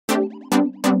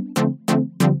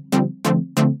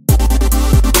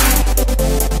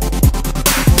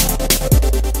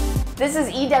This is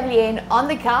EWN on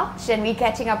the couch, and we're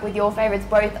catching up with your favorites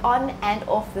both on and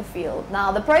off the field.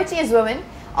 Now, the Proteas women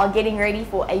are getting ready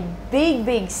for a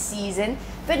big season.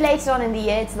 But later on in the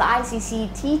year, it's the ICC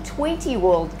T20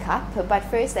 World Cup. But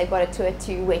first, they've got a tour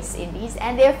to West Indies,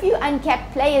 and there are a few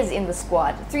uncapped players in the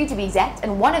squad, 3 to be exact,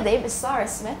 and one of them is Saarah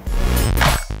Smith.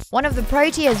 One of the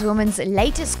Proteas women's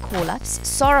latest call-ups,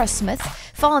 Saarah Smith,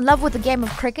 fell in love with the game of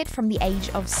cricket from the age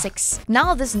of 6.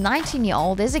 Now this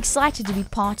 19-year-old is excited to be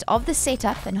part of the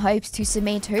setup and hopes to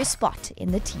cement her spot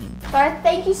in the team. Saarah,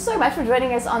 thank you so much for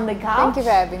joining us on the couch. Thank you for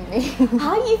having me.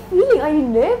 How are you feeling? Are you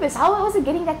nervous? How was it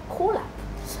getting that call-up?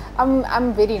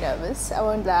 I'm very nervous, I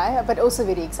won't lie, but also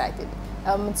very excited.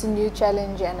 It's a new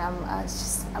challenge, and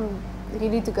I'm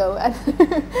ready to go. And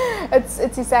it's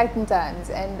exciting times,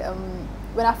 and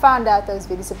when I found out, I was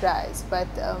very surprised, but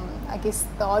I guess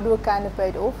the hard work kind of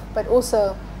paid off, but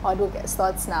also hard work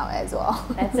starts now as well.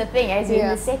 That's the thing, as you're in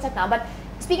the setup now. But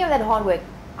speaking of that hard work,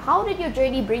 how did your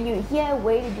journey bring you here?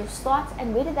 Where did you start,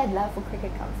 and where did that love for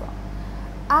cricket come from?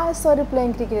 I started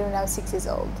playing cricket when I was 6 years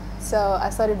old, so I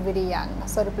started very young. I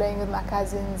started playing with my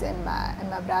cousins and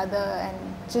my brother, and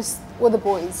just with the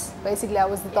boys. Basically, I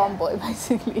was the tomboy,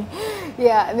 basically.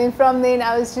 Yeah, and then from then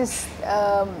I was just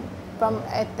from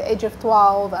at the age of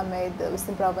 12, I made the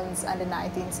Western Province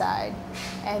under-19 side,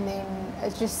 and then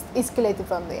it just escalated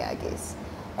from there, I guess.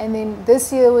 And then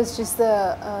this year was just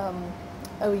a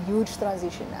huge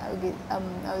transition.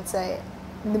 I would say,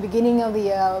 in the beginning of the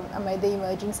year, I made the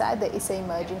emerging side, the SA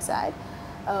emerging side.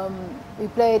 We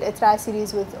played a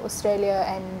tri-series with Australia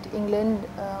and England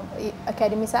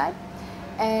academy side,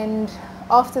 and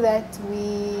after that,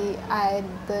 I had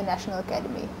the National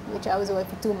Academy, which I was away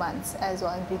for 2 months as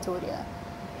well in Pretoria.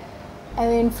 And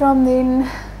then from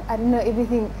then, I don't know,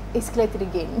 everything escalated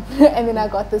again. And then I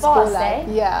got this call out.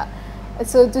 Yeah.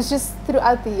 So it was just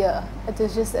throughout the year. It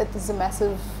was a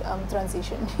massive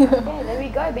transition. Okay, there we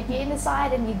go. But you're in the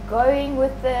side and you're going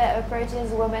with the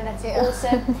Proteas women. That's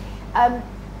awesome.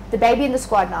 The baby in the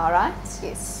squad now, right?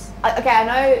 Yes. Okay, I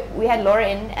know we had Laura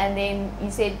in, and then you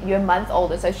said you're a month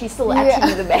older, so she's still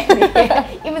actually the baby,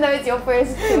 even though it's your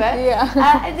first tour.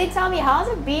 Yeah. And then tell me, how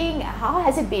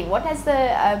has it been? What has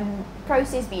the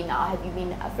process been now? Have you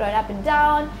been flown up and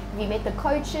down? Have you met the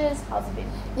coaches? How's it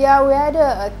been? Yeah, we had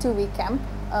a 2-week camp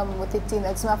with the team.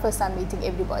 That's my first time meeting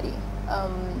everybody,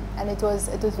 and it was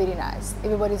very nice.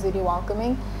 Everybody's very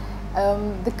welcoming.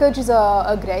 The coaches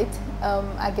are great.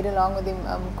 I get along with them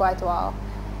quite well.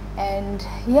 And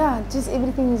yeah, just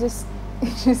everything is just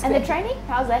and the training,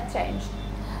 how's that changed?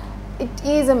 It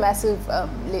is a massive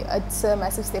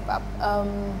step up.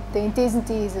 The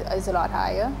intensity is a lot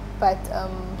higher, but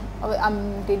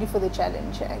I'm ready for the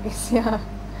challenge, I guess. Yeah,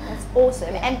 that's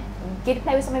awesome. And get to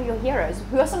play with some of your heroes.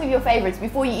 Who are some of your favorites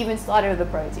before you even started with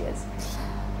the Proteas?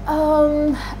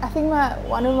 I think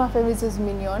one of my favorites was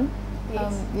Mignon.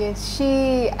 Yes.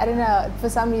 She, I don't know, for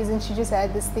some reason she just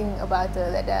had this thing about her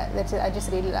that I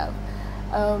just really love.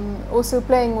 Also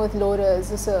playing with Laura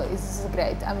is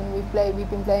great. I mean, we've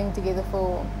been playing together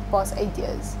for the past 8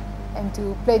 years, and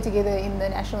to play together in the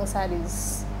national side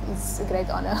is a great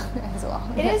honor as well.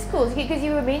 It is cool, because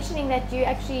you were mentioning that you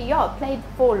actually played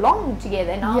for long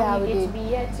together. Now you get to be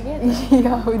here together.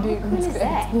 Yeah, we did. How cool is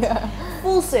that? Yeah.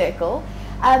 Full circle.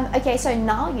 Okay, so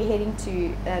now you're heading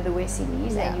to the West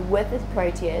Indies and you're with the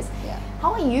Proteas. Yeah.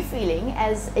 How are you feeling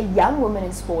as a young woman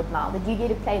in sport now that you get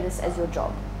to play this as your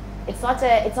job? It's not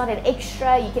an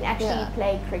extra. You can actually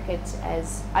play cricket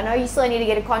as. I know you still need to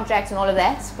get a contract and all of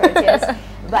that, Proteas,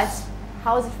 but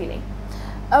how is it feeling?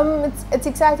 It's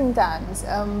exciting times,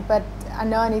 but I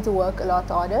know I need to work a lot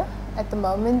harder at the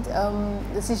moment.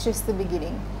 This is just the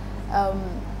beginning.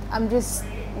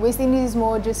 West Indies is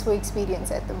more just for experience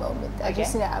at the moment.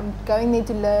 I'm going there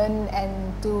to learn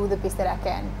and do the best that I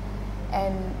can,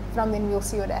 and from then we'll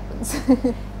see what happens.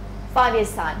 5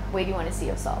 years time, where do you want to see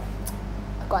yourself?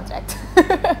 A contract.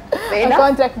 Fair enough. A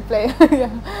contracted player.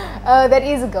 Yeah. That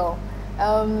is a goal.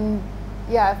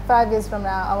 5 years from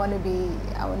now, I want to be.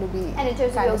 And in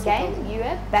terms of your game, you're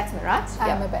a batsman, right?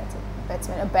 I'm a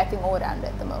batsman. I'm batting all round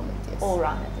at the moment. Yes. All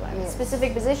round at the moment. Yes.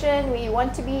 Specific position where you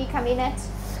want to come in at?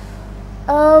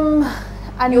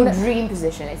 Your dream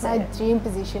position, let's say. My dream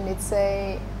position, it's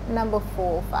a number 4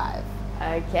 or 5.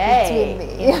 Okay,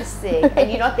 interesting. And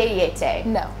you're not there yet, eh?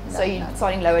 No. So you're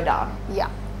starting lower down? Yeah.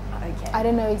 Okay. I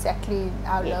don't know exactly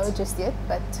how low just yet,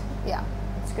 but yeah.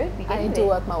 It's good. I need to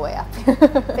work my way up.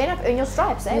 Fair enough. Earn your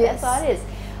stripes, eh? Yes. That's how it is.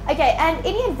 Okay, and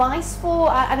any advice for,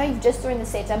 I know you've just joined the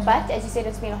setup, but as you said,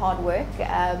 it's been hard work.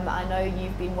 I know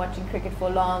you've been watching cricket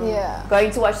for long, going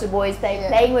to watch the boys play,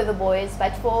 playing with the boys,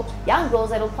 but for young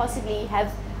girls that will possibly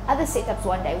have other setups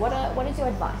one day, what is your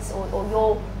advice or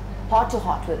your heart to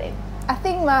heart with them? I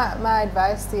think my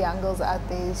advice to young girls out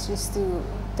there is just to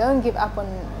don't give up on,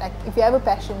 like, if you have a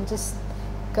passion, just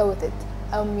go with it.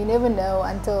 You never know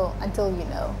until you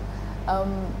know.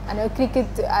 I know cricket,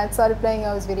 I started playing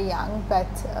I was very young,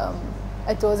 but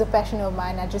it was a passion of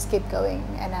mine. I just kept going,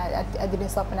 and I didn't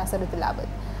stop, and I started to love it.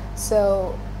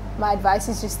 So my advice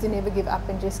is just to never give up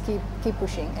and just keep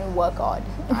pushing and work hard.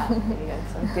 There you go,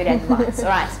 some good advice. All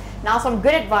right, now some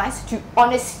good advice to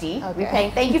honesty. Okay. We're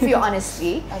paying, thank you for your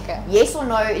honesty. Okay. Yes or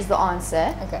no is the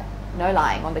answer. Okay. No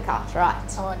lying on the couch,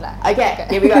 right? I won't lie. Okay,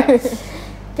 here we go.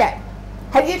 Okay,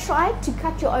 have you tried to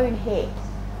cut your own hair?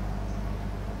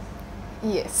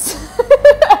 Yes.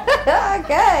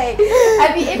 Okay.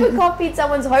 Have you ever copied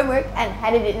someone's homework and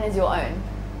had it in as your own?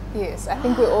 Yes, I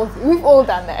think we've all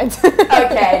done that.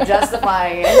 Okay,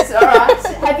 justifying it. All right.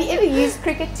 Have you ever used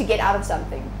cricket to get out of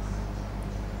something?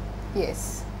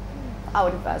 Yes. I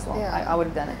would have as well. Yeah. I would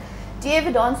have done it. Do you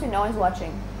ever dance when no one's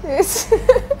watching? Yes.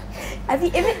 Have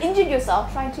you ever injured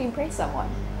yourself trying to impress someone?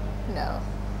 No.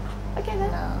 Okay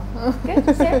then. No.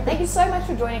 Good. Sarah, thank you so much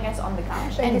for joining us on the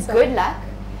couch. Thank you and so good much. luck.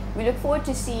 We look forward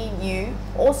to seeing you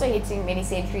also hitting many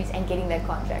centuries and getting that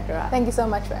contract, all right? Thank you so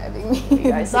much for having me. There you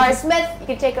go. Saarah Smith, you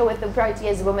can check her with the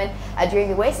Proteas women during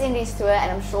the West Indies tour,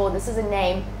 and I'm sure this is a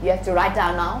name you have to write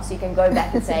down now so you can go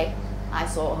back and say, I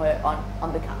saw her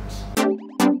on the couch.